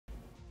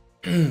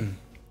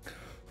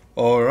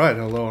Alright,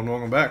 hello and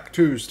welcome back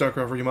to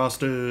Starcraft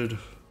Remastered.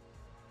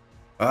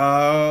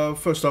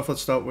 First off,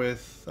 let's start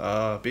with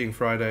being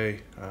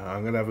Friday.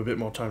 I'm gonna have a bit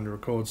more time to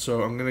record,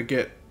 so I'm gonna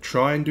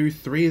try and do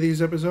 3 of these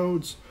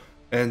episodes,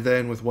 and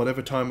then with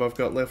whatever time I've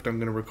got left, I'm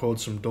gonna record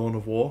some Dawn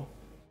of War.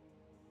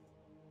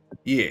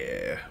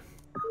 Yeah.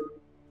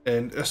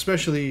 And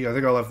especially, I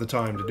think I'll have the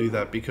time to do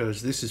that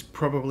because this is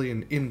probably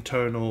an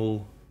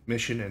internal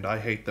mission, and I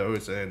hate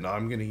those, and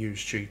I'm gonna use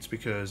cheats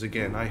because,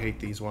 again, I hate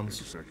these ones.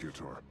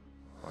 Executor,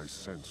 I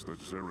sense that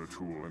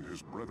Zeratul and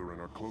his brethren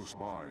are close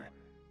by,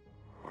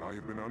 but I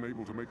have been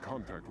unable to make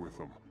contact with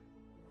them.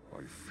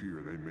 I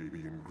fear they may be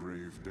in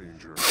grave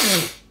danger.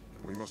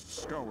 We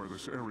must scour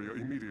this area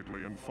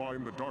immediately and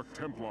find the Dark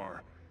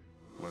Templar,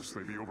 lest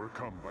they be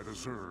overcome by the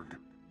Zerg.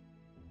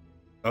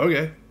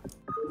 Okay.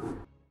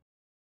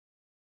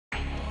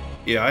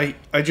 Yeah,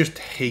 I just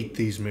hate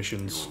these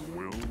missions. Your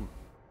will?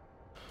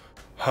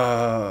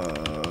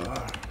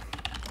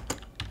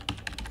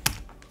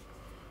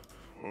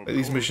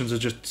 These missions are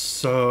just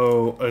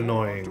so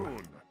annoying.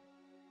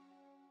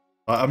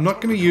 I'm not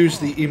going to use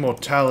the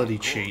immortality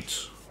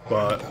cheat,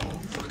 but...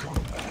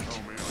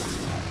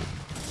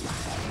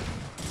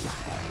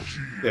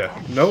 yeah,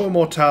 no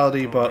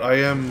immortality, but I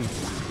am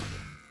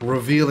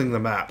revealing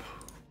the map.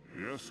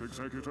 Yes,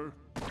 Executor?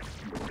 It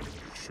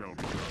shall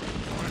be done.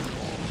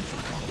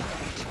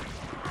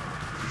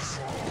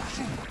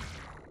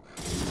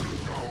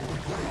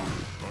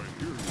 I hear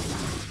you.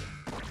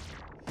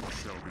 It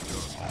shall be done.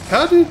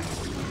 How did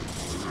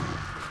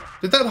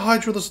that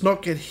Hydralisk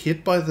not get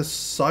hit by the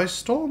Size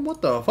Storm?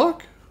 What the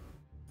fuck?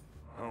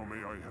 How may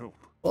I help?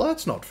 Well,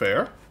 that's not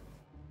fair.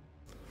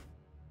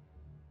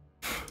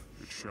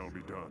 It shall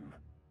be done.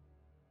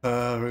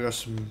 We got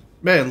some...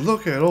 man,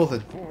 look at all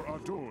the For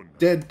Adun.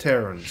 dead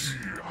Terrans.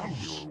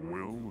 Your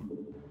will?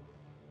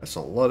 That's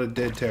a lot of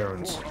dead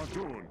Terrans. For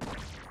Adun.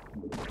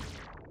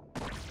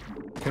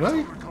 Can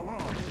I?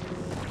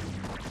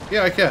 Kalam.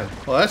 Yeah, I can.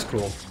 Well, that's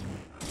cool.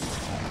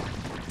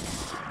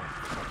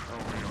 How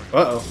may I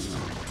Uh-oh.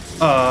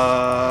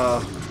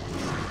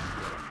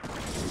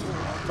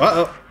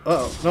 Uh-oh.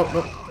 Uh-oh. No,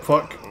 no.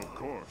 Fuck. Of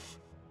course.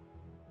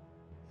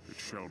 It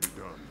shall be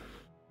done.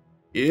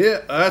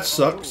 Yeah, that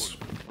sucks.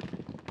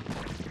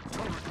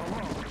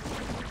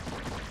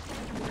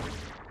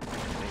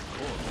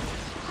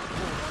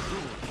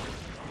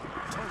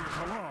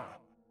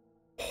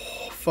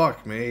 Oh,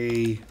 fuck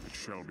me. It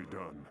shall be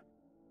done.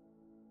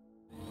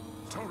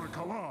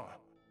 Tarakala.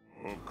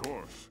 Of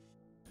course.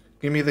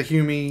 Give me the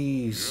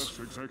humies. Yes,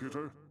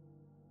 Executor.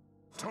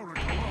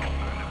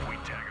 Tarakala. We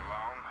tag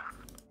along.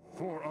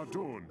 For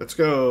Adun. Let's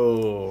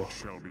go. It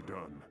shall be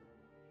done.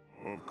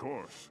 Of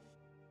course.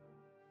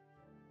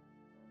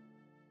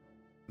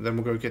 Then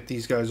we'll go get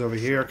these guys over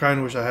here. I kind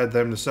of wish I had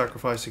them to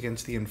sacrifice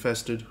against the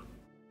infested.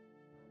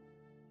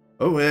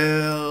 Oh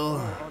well.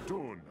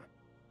 Adun.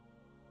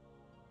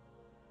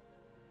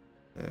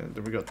 And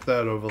then we got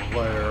that over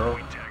there.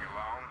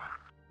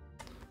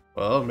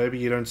 Well, maybe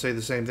you don't say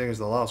the same thing as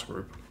the last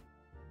group.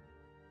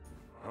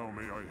 How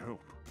may I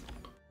help?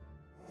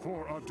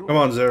 For Adun. Come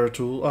on,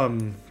 Zeratul.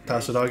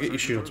 Tassadar, get your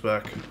shields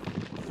back.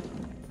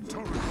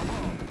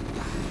 Tarakala.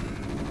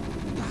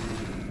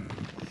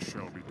 It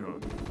shall be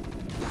done.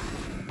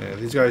 Yeah,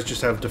 these guys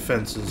just have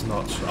defenses,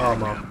 not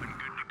armor.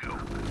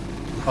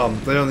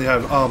 They only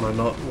have armor,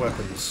 not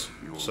weapons.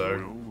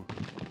 So.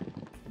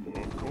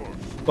 Of course.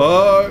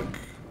 Fuck!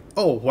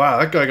 Oh wow,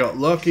 that guy got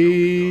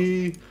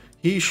lucky.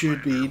 He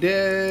should be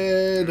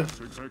dead.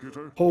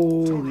 Executor.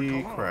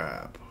 Holy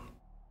crap.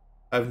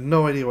 I have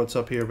no idea what's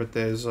up here, but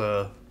there's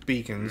a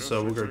beacon,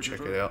 so we'll go check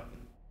it out.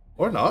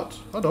 Or not.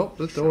 Oh no,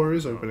 the door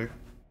is opening.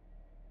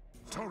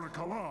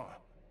 Tarakala.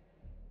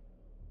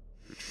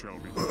 It shall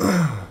be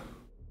done.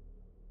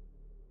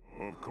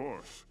 Of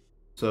course.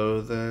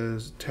 So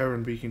there's a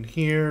Terran beacon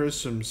here,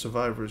 some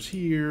survivors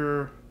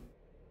here,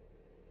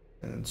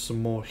 and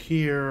some more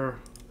here.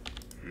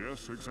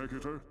 Yes,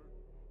 Executor.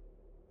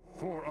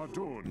 For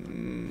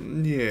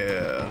Adun.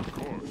 Yeah. Of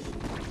course.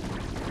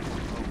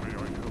 How may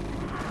I help?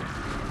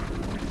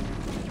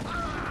 I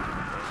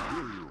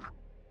hear you.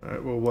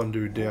 Alright, well, one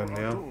dude down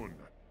For now. Adun.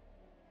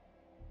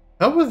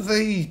 How were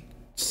they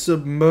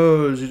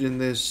submerged in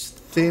this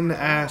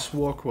thin-ass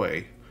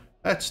walkway?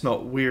 That's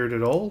not weird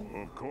at all.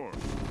 Of course.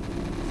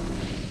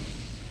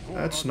 For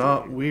That's Adun.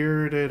 not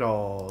weird at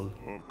all.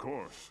 Of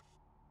course.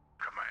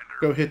 Commander.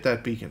 Go hit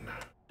that beacon.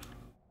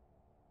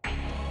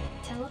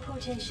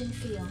 Teleportation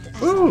field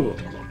Ooh!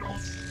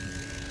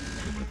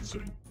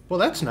 activated. Well,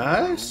 that's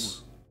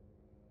nice.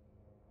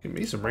 Give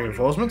me some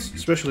reinforcements,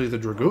 especially the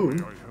May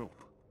Dragoon. I help?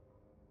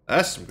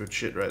 That's some good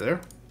shit right there.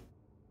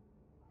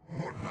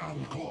 I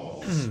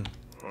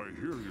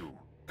hear you.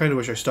 Kinda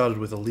wish I started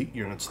with elite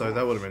units, though.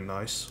 That would have been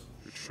nice.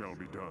 It shall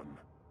be done.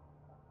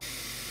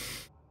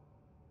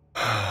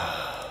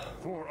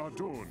 For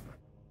Adun.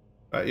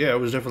 Yeah, it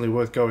was definitely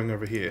worth going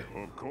over here.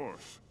 Of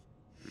course.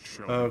 It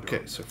shall be Okay,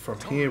 done. so from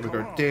here we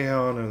go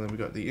down, and then we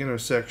got the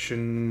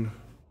intersection,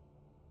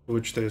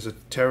 which there's a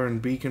Terran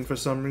beacon for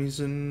some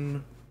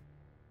reason.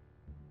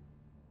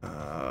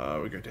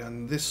 We go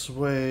down this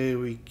way,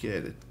 we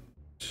get it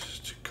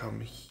to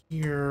come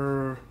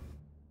here,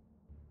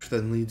 which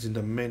then leads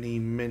into many,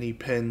 many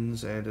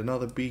pens and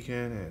another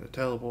beacon and a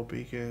teleport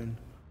beacon.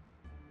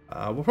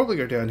 We'll probably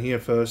go down here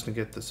first and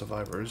get the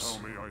survivors.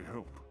 How may I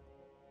help?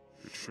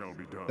 It shall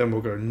be done. Then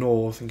we'll go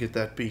north and get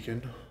that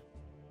beacon.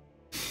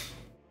 Did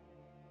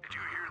you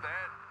hear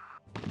that?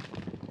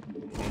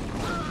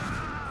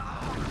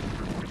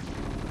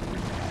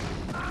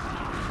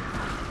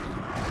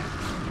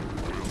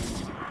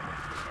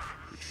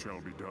 It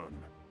shall be done.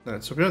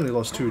 Alright, so we only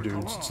lost 2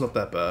 dudes. It's not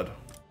that bad.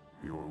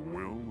 Your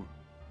will?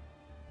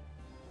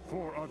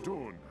 For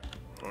Adun,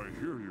 I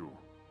hear you.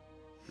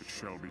 It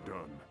shall be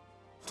done.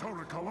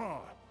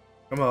 Tarakala!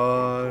 Come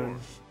on.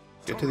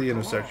 Get to the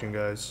intersection,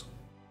 guys.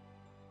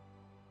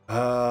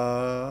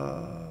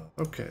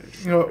 Okay.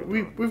 You know,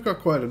 we've got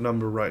quite a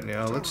number right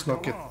now. Let's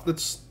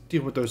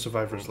deal with those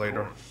survivors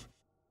later.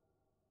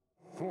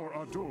 For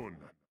Adun.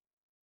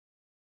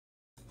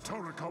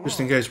 Tarakala! Just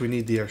in case we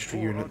need the extra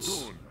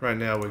units. Right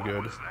now we're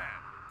good.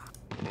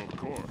 Of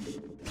course.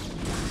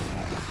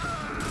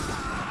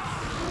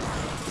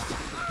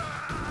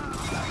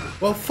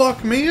 Well,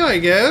 fuck me, I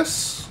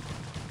guess.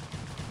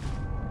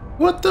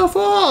 What the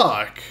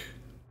fuck?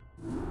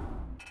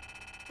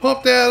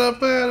 Popped out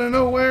up out of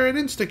nowhere and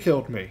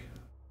insta-killed me.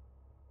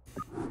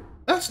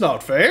 That's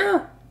not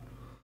fair.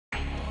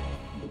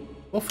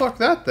 Well, fuck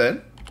that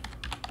then.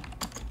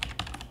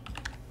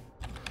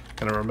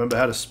 Can I remember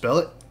how to spell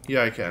it?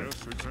 Yeah, I can.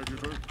 Yes,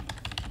 Executor.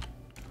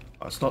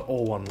 Oh, it's not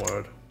all one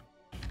word.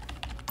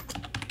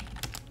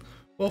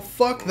 Well,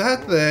 fuck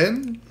that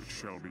then. It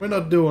shall be We're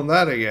not doing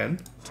that again.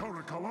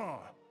 Tarakala!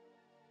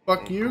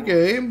 Fuck you,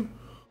 game.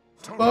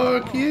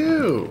 Fuck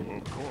you.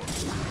 Of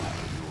course.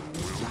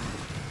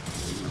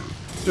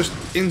 Just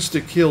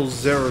insta-kill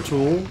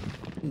Zeratul.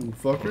 You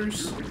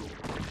fuckers. Yes,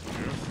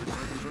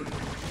 Executor.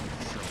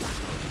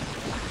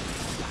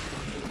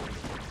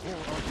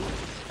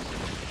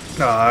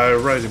 Ah,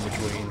 right in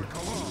between.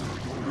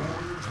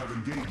 Warriors have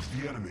engaged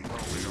the enemy.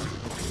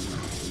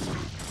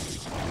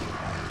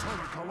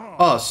 Tarakala!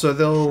 Ah, so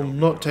they'll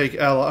not take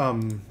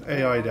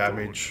AI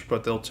damage,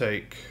 but they'll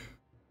take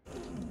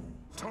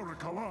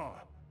Tarakala!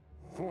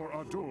 For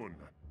Adun.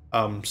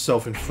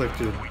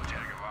 self-inflicted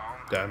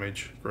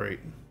damage. Great.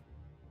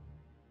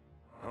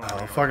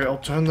 Oh, fuck it, I'll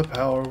turn the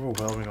power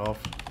overwhelming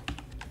off.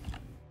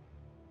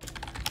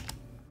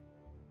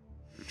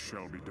 It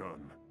shall be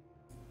done.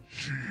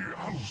 Give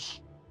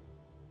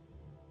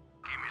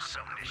me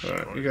something to shoot.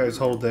 Alright, you guys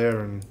hold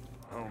there and...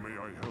 How may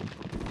I help?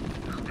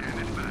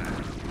 Standing by.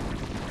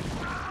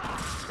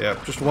 yeah,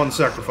 just one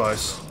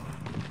sacrifice.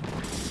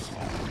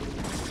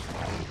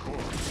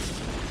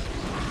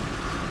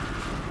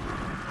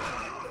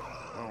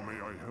 How may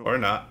I help? Or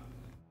not.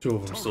 2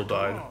 of them still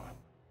died.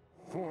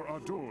 For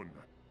Adun.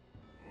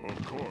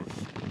 Of course.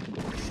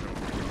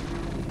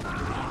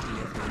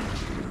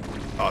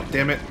 Oh,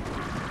 damn it.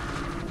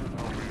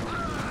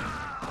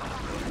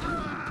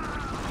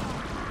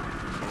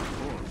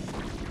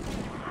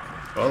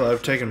 Well,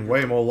 I've taken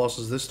way more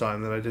losses this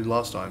time than I did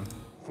last time.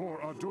 For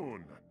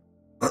Adun.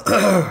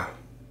 How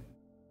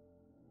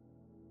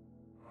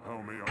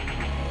may I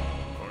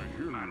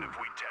hear Mind you. if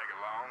we tag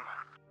along?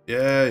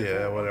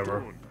 Yeah,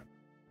 whatever.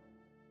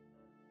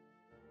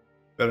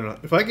 Better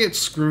not. If I get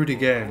screwed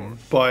again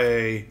by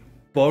a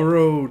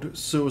borrowed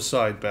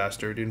suicide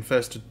bastard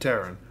infested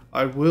Terran,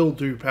 I will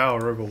do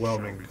power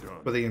overwhelming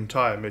for the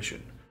entire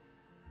mission.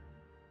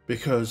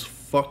 Because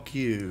fuck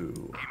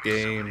you,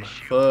 game.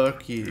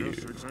 Fuck you.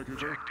 Yes,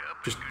 Executor.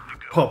 Just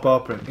pop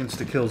up and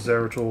insta-kill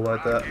Zeratul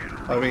like that.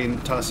 I mean,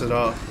 toss it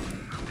up.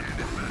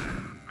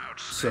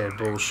 So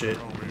bullshit.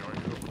 How may I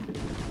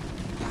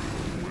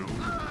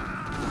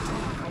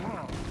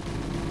help?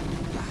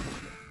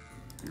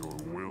 Your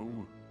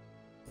will?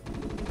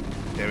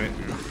 Damn it.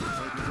 Yes,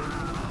 Executor.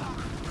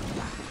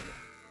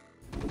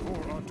 For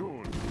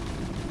Adun.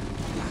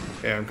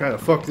 Yeah, I'm kind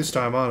of fucked this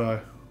time, aren't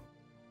I?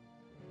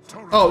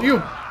 Oh, you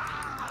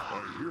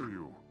I hear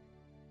you.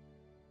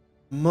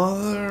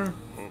 motherfucker.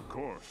 Of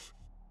course.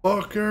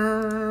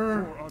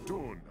 For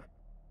Adun.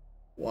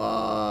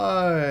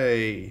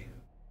 Why?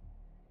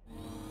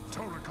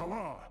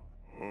 Tarakala.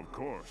 Of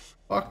course.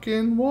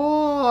 Fucking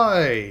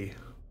why?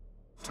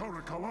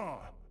 Tarakala.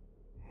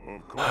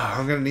 Of course.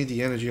 I'm gonna need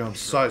the energy on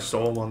Side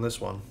Storm on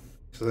this one.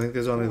 Because I think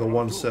there's only the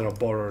one set of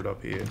borrowed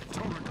up here.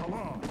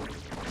 Tarakala.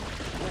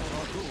 For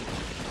Adun.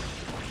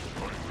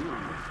 I hear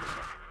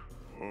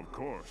you. Of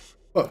course.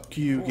 Fuck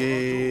you,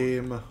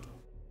 game.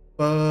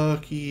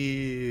 Fuck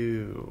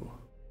you.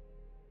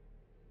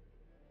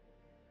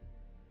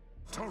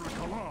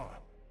 Tarakala.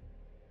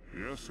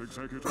 Yes,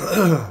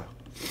 Executor.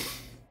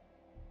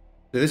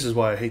 This is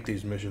why I hate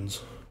these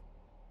missions.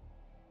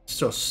 It's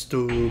so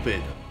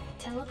stupid.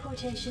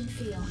 Teleportation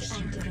field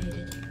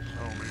activated.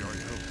 How may I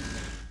help?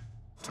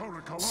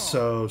 Tarakala.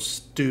 So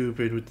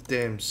stupid with the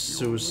damn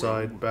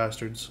suicide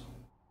bastards.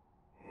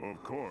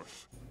 Of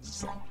course.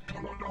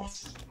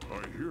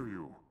 I hear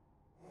you.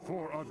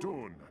 For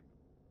Adun.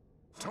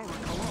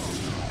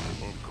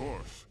 Tarakala. Of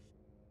course.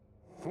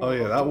 For Oh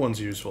yeah, that Adun. one's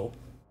useful.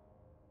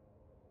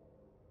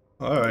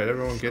 Alright,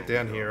 everyone get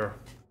down here.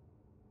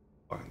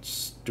 Fucking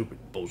stupid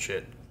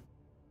bullshit.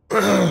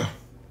 For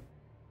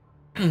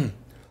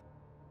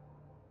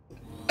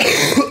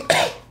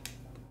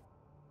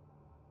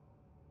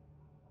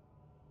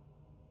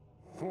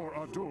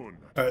Adun.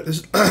 Alright,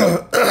 this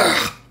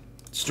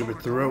stupid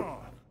throat.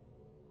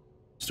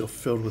 Still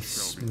filled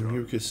with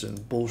mucus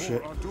and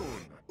bullshit. Of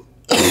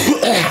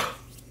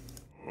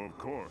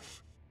course.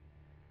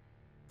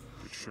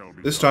 It shall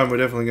be This time we're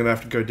definitely gonna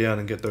have to go down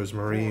and get those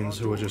Marines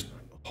who are just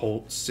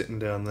sitting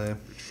down there.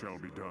 It shall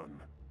be done.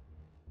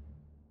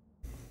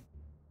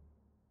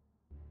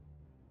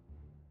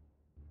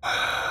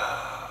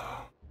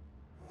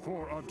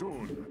 For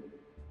Adun.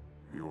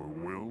 Your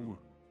will.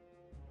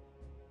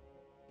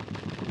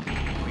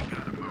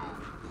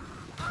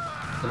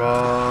 Come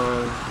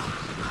on.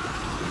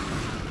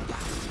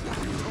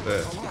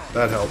 There,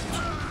 that helped.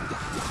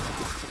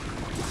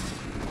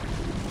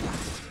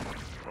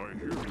 I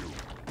hear you.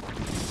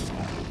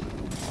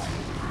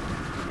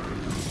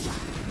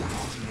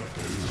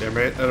 Damn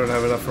it, I don't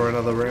have enough for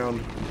another round.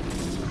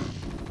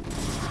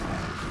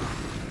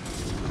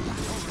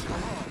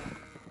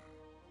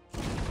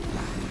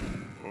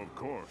 Of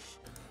course.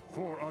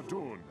 For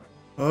Adun.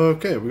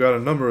 Okay, we got a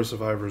number of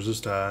survivors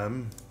this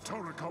time.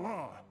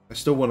 Tarakala. I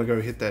still want to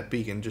go hit that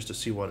beacon just to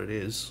see what it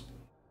is.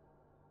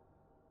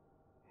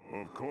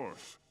 Of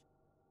course.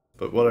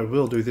 But what I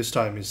will do this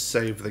time is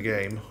save the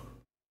game.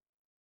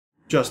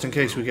 Just in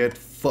case we get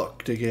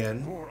fucked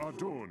again. For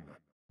Adun.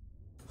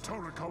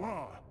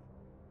 Tarakala.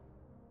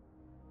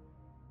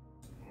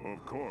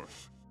 Of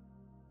course.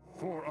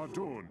 For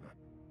Adun.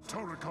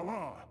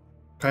 Tarakala.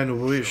 Kinda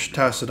wish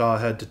Tassadar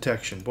had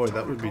detection. Boy,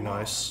 that would be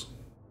nice.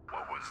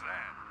 What was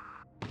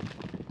that?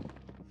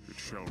 It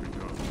shall be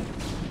done.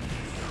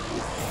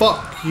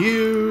 Fuck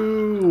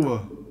you!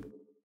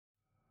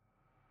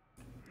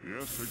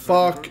 Yes,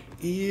 Fuck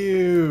Executor.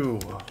 you!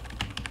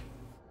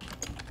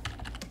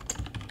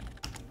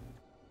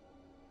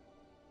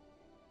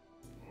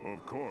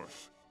 Of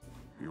course.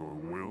 Your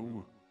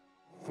will.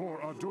 For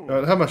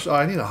Adun. How much? Oh,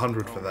 I need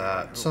 100 for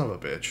that. Son of a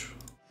bitch.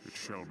 It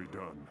shall be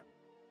done.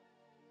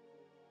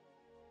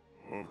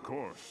 Of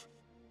course.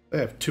 They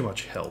have too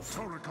much health.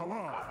 Tarakala.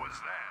 What was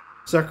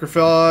that?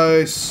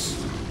 Sacrifice!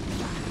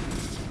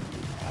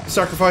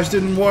 Sacrifice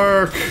didn't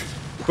work!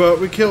 But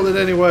we killed it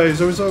anyway,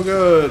 so it's all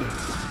good.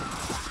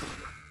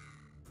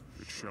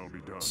 It shall be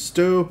done.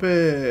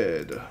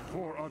 Stupid.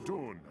 For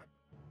Adun.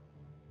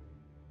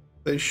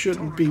 They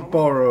shouldn't be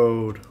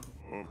borrowed.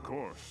 Of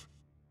course.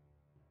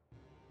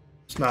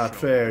 It's not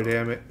fair,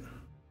 damn it.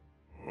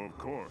 Of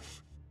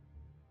course.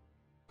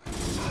 I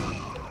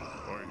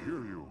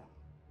hear you.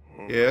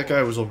 Yeah, that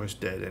guy was almost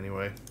dead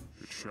anyway.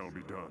 It shall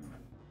be done.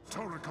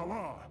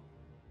 Tarakala.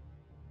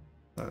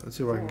 Let's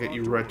see if I can get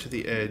you right to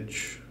the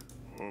edge.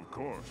 Of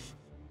course.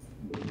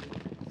 It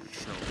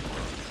shall be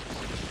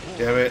done.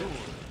 Damn it.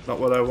 Not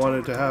what I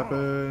wanted to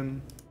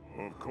happen.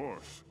 Of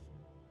course.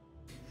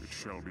 It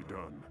shall be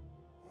done.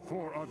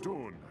 For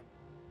Adun.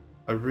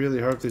 I really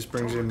hope this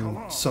brings in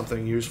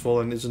something useful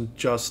and isn't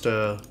just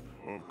a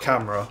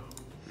camera.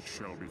 It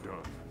shall be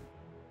done.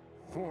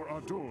 For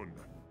Adun.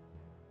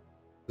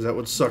 Because that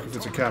would suck if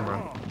it's a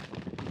camera.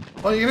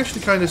 Well, you can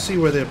actually kind of see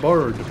where they're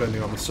borrowed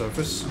depending on the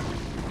surface. I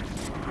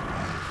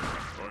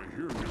hear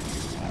you.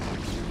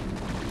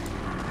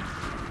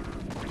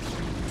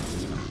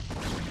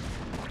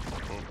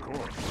 Of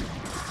course.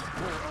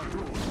 For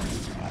Adun.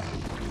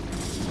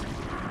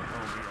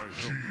 How may I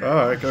help you?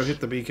 Alright, go hit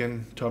the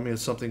beacon. Tell me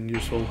it's something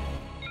useful.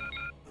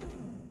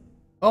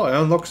 Oh, I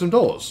unlocked some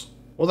doors.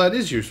 Well, that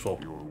is useful.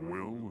 Your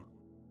will.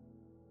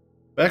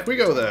 Back we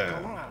go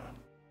then.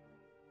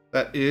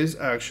 That is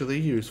actually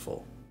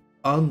useful.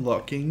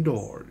 Unlocking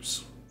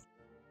doors.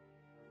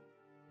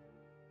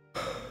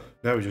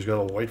 Now we just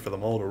gotta wait for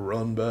them all to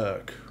run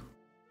back.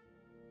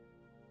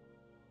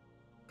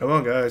 Come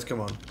on, guys, come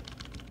on.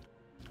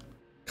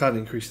 Can't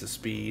increase the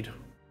speed.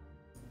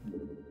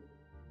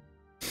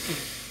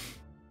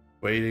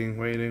 Waiting,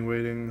 waiting,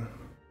 waiting.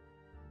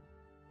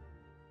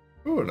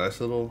 Ooh, a nice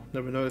little...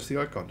 Never noticed the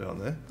icon down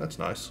there. That's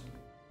nice.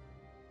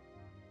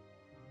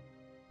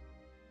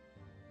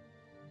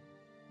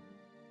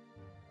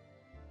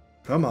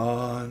 Come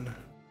on. I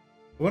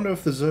wonder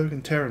if the Zerg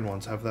and Terran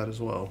ones have that as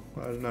well.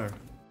 I don't know.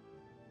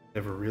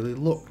 Never really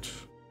looked.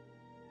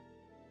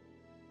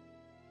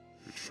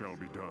 It shall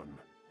be done.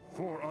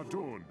 For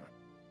Adun.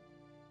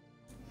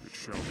 It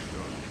shall be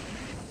done.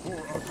 For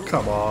Adun.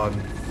 Come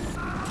on.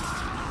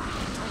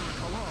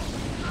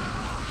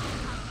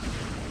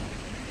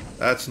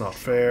 That's not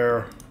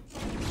fair.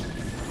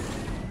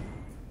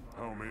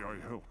 How may I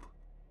help?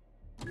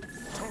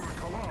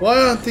 Tarakala. Why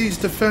aren't these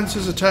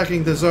defenses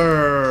attacking the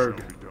Zerg?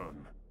 Shall be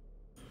done.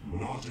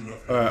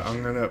 Alright,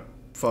 I'm gonna...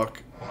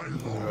 Fuck.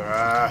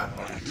 Ah.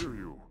 I hear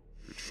you.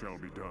 It shall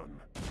be done.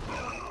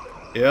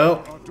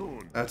 Yep.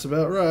 Adun. That's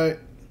about right.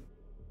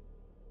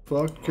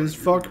 Fuck, cause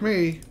fuck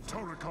me.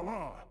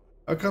 Tarakala.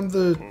 How come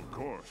the... Of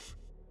course.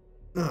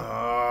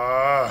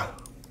 Ah.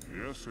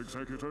 Yes,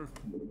 Executor.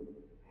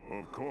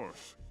 Of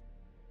course.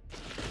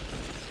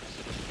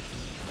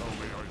 How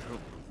may I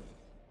help?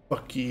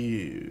 Fuck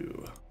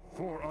you.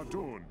 For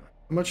Adun.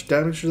 How much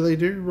damage do they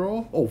do,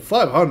 roll? Oh,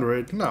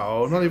 500?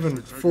 No, not even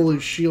fully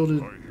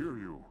shielded. I hear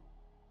you.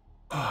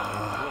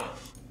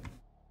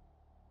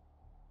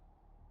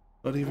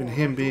 Not even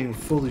him being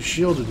fully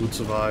shielded would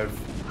survive.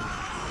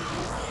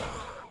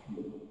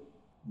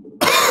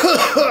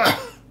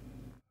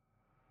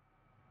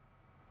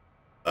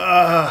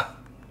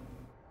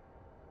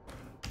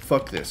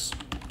 Fuck this.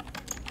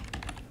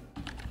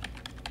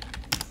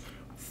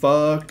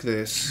 Fuck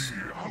this.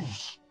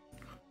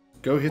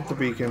 Go hit the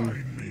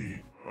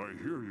beacon. I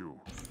hear you.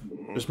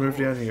 Just move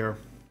down here.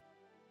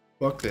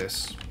 Fuck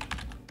this.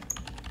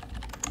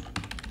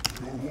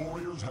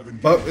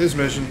 Fuck this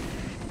mission.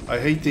 I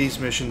hate these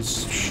missions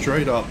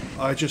straight up.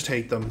 I just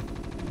hate them.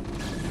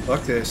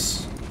 Fuck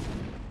this.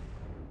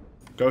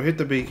 Go hit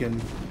the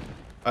beacon.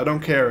 I don't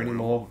care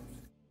anymore.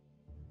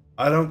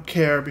 I don't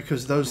care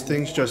because those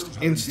things just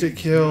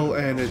insta-kill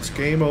and it's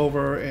game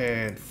over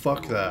and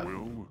fuck that.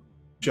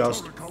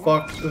 Just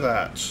fuck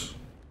that.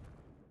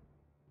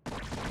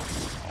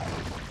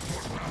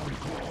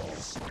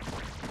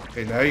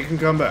 Okay, now you can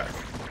come back.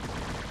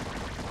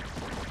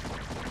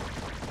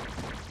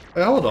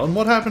 Hey, hold on.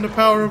 What happened to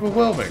power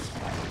overwhelming?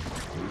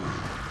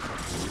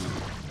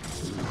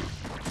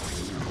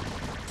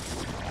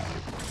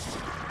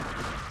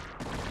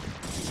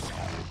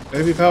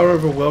 Maybe power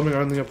overwhelming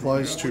only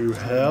applies to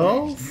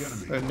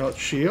health and not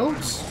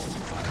shields?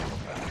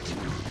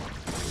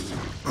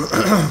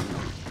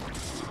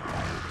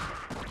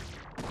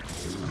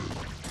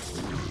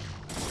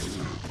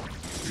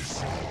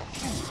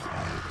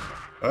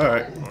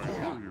 Alright.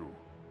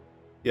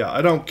 Yeah,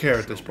 I don't care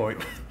at this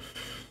point.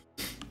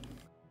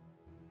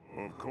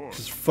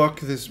 Just fuck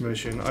this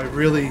mission.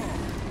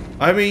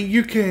 I mean,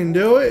 you can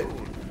do it,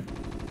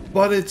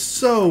 but it's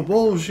so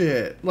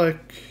bullshit.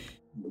 Like,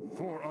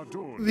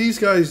 these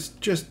guys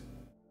just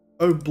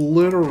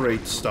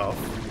obliterate stuff.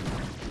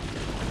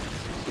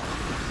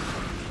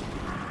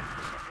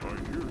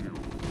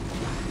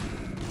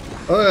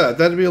 Oh yeah,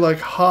 that'd be like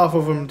half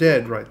of them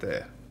dead right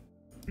there.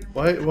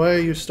 Why are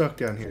you stuck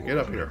down here? Get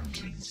up here.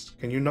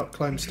 Can you not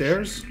climb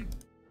stairs?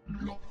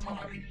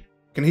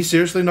 Can he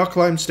seriously not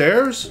climb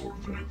stairs?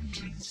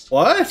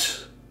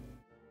 What?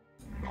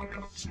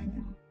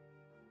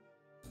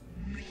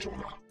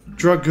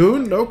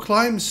 Dragoon, no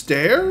climb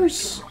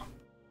stairs?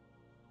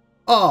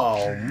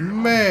 Oh,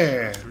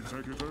 man.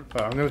 Alright,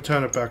 I'm gonna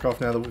turn it back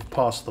off now that we've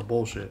passed the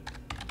bullshit.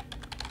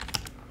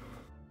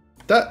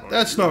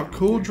 That's not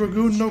cool.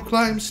 Dragoon, no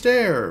climb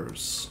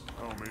stairs.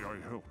 How may I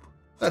help?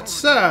 That's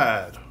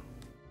sad.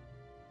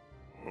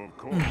 Of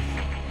course.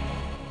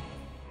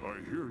 I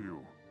hear you.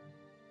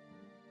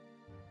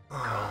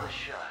 Call the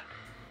shot.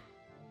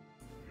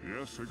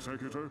 Yes,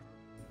 Executor?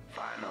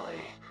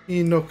 Finally.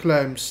 He no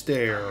climb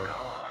stair.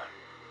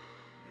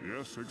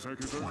 Yes,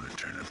 Executor? Want to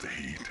turn up the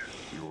heat?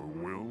 Your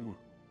will?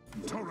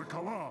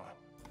 Torakala!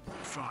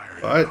 Fire.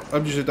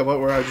 I'm just at the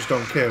point where I just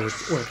don't care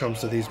when it comes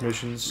to these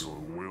missions. Your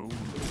will?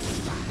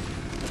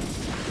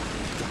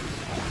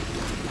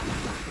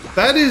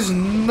 That is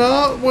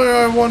not where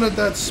I wanted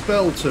that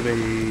spell to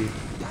be.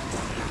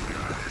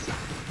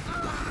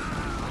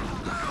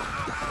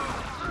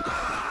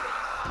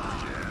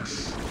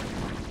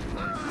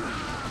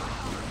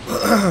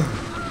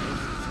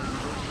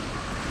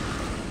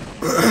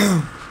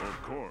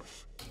 Of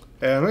course.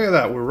 And look at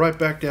that, we're right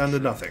back down to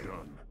nothing.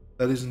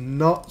 That is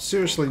not,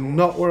 seriously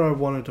not where I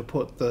wanted to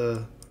put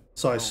the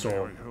size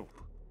storm.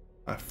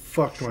 I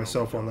fucked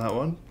myself on that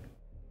one.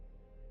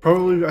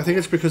 Probably, I think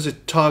it's because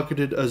it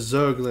targeted a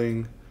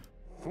Zergling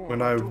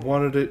when I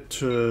wanted it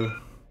to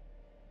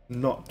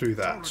not do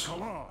that.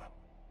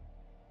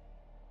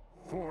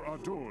 For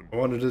Adun. I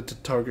wanted it to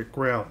target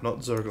ground, not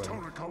Zergling.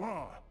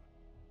 Torakala.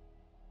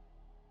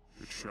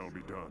 It shall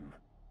be done.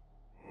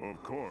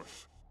 Of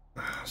course.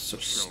 So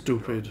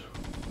stupid.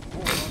 For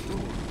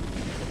Adun.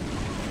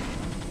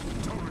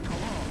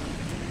 Torakala.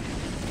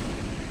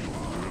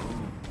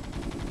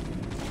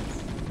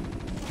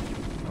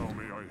 How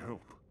may I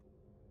help?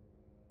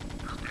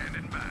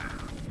 Standing by.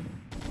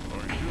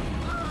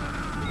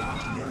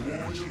 Your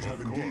warriors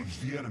have engaged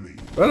the enemy.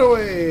 Run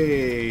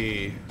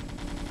away!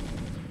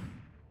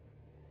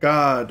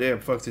 God damn,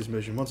 fuck this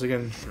mission. Once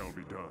again, Shall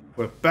be done.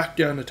 we're back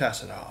down to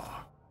Tassadar.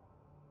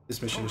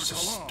 This mission is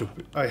just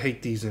stupid. I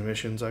hate these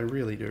missions, I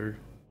really do.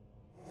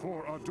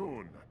 For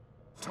Adun.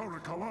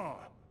 Torakala.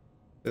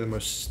 They're the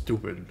most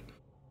stupid.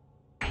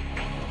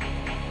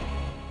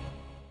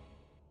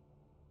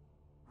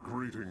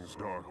 Greetings,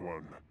 Dark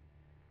One.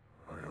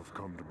 I have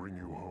come to bring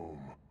you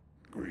home.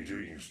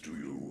 Greetings to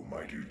you,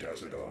 mighty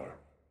Tassadar.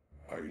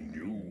 I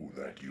knew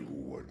that you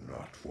would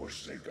not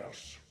forsake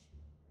us.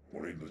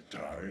 For in the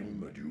time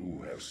that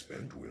you have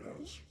spent with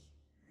us,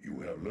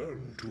 you have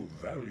learned to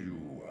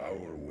value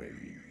our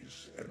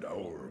ways and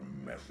our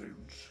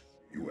methods.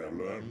 You have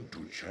learned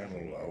to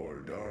channel our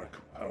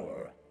dark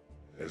power,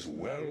 as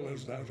well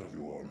as that of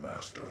your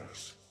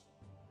masters.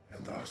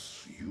 And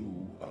thus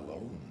you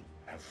alone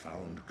have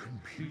found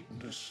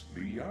completeness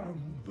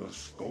beyond the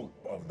scope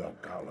of the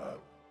Kala.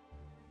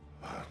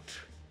 But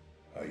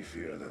I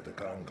fear that the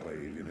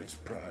Conclave, in its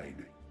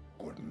pride,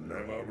 could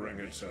never bring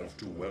itself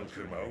to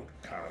welcome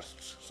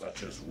outcasts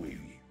such as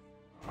we.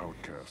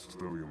 Outcasts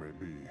though you may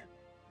be,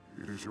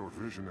 it is your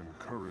vision and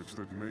courage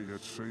that may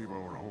yet save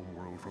our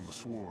homeworld from the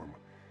swarm.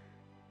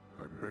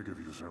 I beg of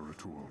you,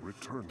 Zeratul,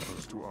 return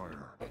us to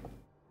Ire.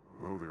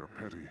 Though they are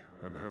petty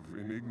and have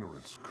in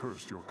ignorance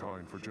cursed your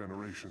kind for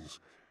generations,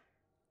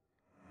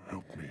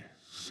 help me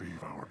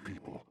save our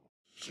people.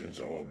 Since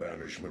our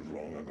banishment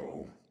long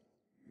ago,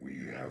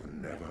 we have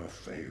never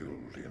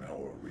failed in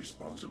our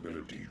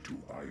responsibility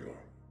to Ire.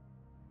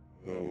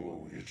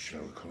 Though it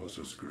shall cause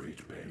us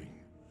great pain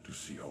to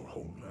see our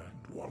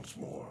homeland once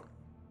more,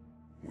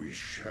 we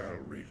shall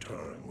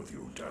return with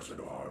you,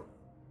 Tazadar.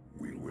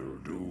 We will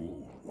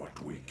do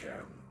what we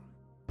can.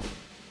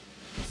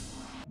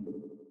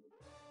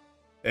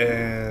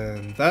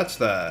 And that's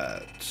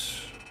that.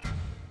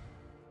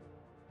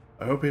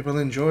 I hope people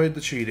enjoyed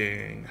the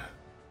cheating,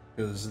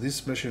 because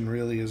this mission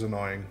really is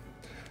annoying.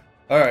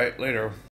 Alright, later.